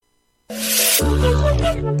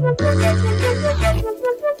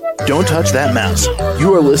Don't touch that mouse.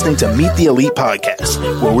 You are listening to Meet the Elite Podcast,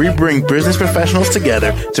 where we bring business professionals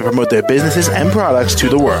together to promote their businesses and products to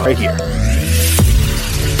the world. Right here.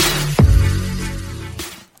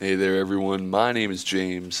 Hey there, everyone. My name is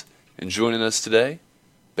James, and joining us today,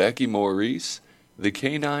 Becky Maurice, the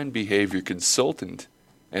Canine Behavior Consultant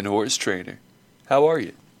and Horse Trainer. How are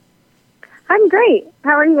you? I'm great.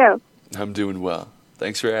 How are you? I'm doing well.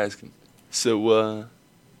 Thanks for asking. So,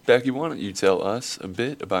 Becky, why don't you tell us a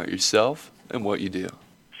bit about yourself and what you do?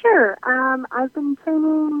 Sure. I've been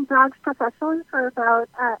training dogs professionally for about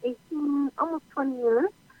 18, almost 20 years.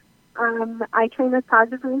 I train with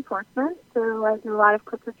positive reinforcement, so I do a lot of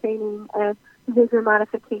clicker training and behavior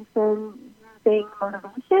modification using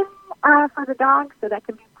motivation for the dog. So that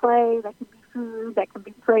can be play, that can be food, that can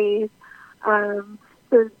be praise.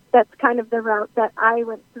 So that's kind of the route that I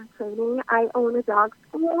went through training. I own a dog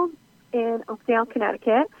school in Oakdale,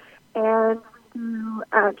 Connecticut, and we do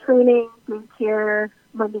training, daycare,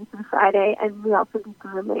 Monday through Friday, and we also do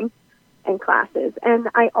grooming and classes. And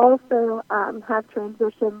I also have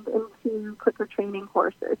transitioned into clicker training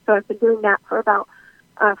horses. So I've been doing that for about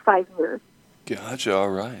 5 years. Gotcha, all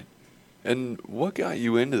right. And what got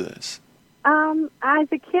you into this? As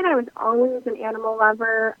a kid, I was always an animal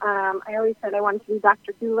lover. I always said I wanted to be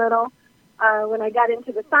Dr. Dolittle. When I got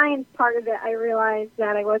into the science part of it, I realized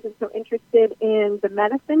that I wasn't so interested in the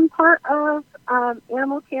medicine part of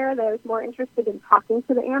animal care, that I was more interested in talking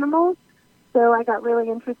to the animals. So I got really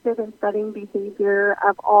interested in studying behavior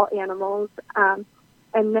of all animals. And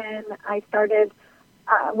then I started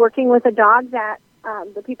working with a dog that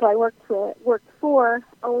the people I worked for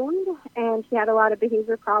owned, and she had a lot of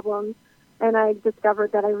behavior problems. And I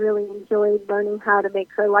discovered that I really enjoyed learning how to make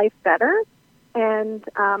her life better. And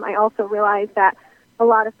I also realized that a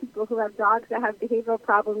lot of people who have dogs that have behavioral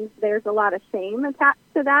problems, there's a lot of shame attached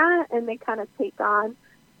to that, and they kind of take on,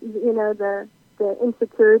 the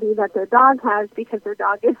insecurity that their dog has because their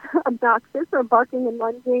dog is obnoxious or barking and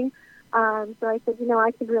lunging. So I said,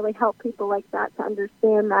 I could really help people like that to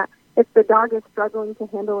understand that if the dog is struggling to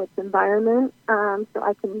handle its environment, so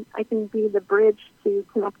I can be the bridge to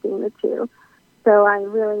connecting the two. So I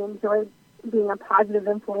really enjoyed being a positive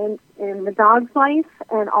influence in the dog's life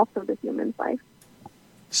and also the human's life.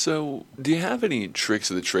 So, do you have any tricks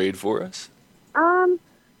of the trade for us?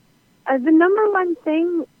 The number one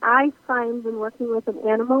thing I find when working with an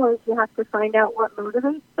animal is you have to find out what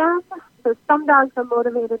motivates them. So some dogs are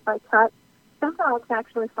motivated by touch. Some dogs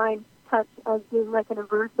actually find touch as being like an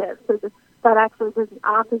aversive. So that actually does the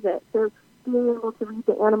opposite. So being able to read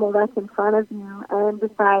the animal that's in front of you and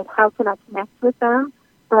decide how can I connect with them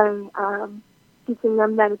by teaching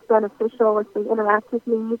them that it's beneficial if they interact with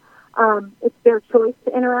me. It's their choice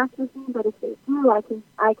to interact with me, but if they do,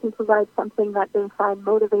 I can provide something that they find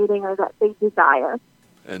motivating or that they desire.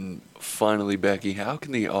 And finally, Becky, how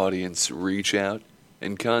can the audience reach out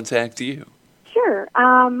and contact you? Sure.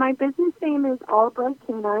 My business name is Albright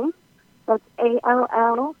Canine. That's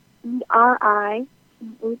ALLBRIGHT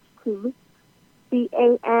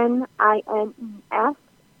CANINES.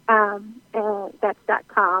 That's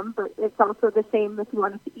 .com, but it's also the same if you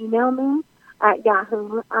wanted to email me at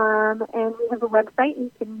Yahoo. And we have a website.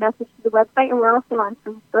 You can message to the website, and we're also on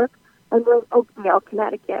Facebook, and we're in Oakdale,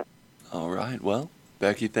 Connecticut. All right. Well,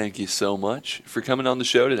 Becky, thank you so much for coming on the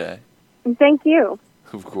show today. And thank you.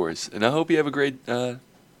 Of course. And I hope you have a great day.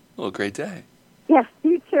 Yes,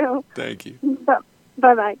 you too. Thank you.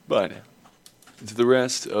 Bye-bye. Bye now. To the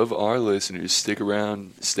rest of our listeners, stick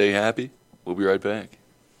around, stay happy. We'll be right back.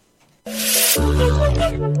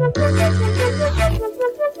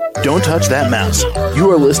 Don't touch that mouse. You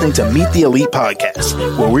are listening to Meet the Elite Podcast,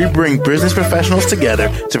 where we bring business professionals together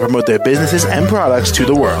to promote their businesses and products to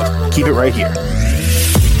the world. Keep it right here.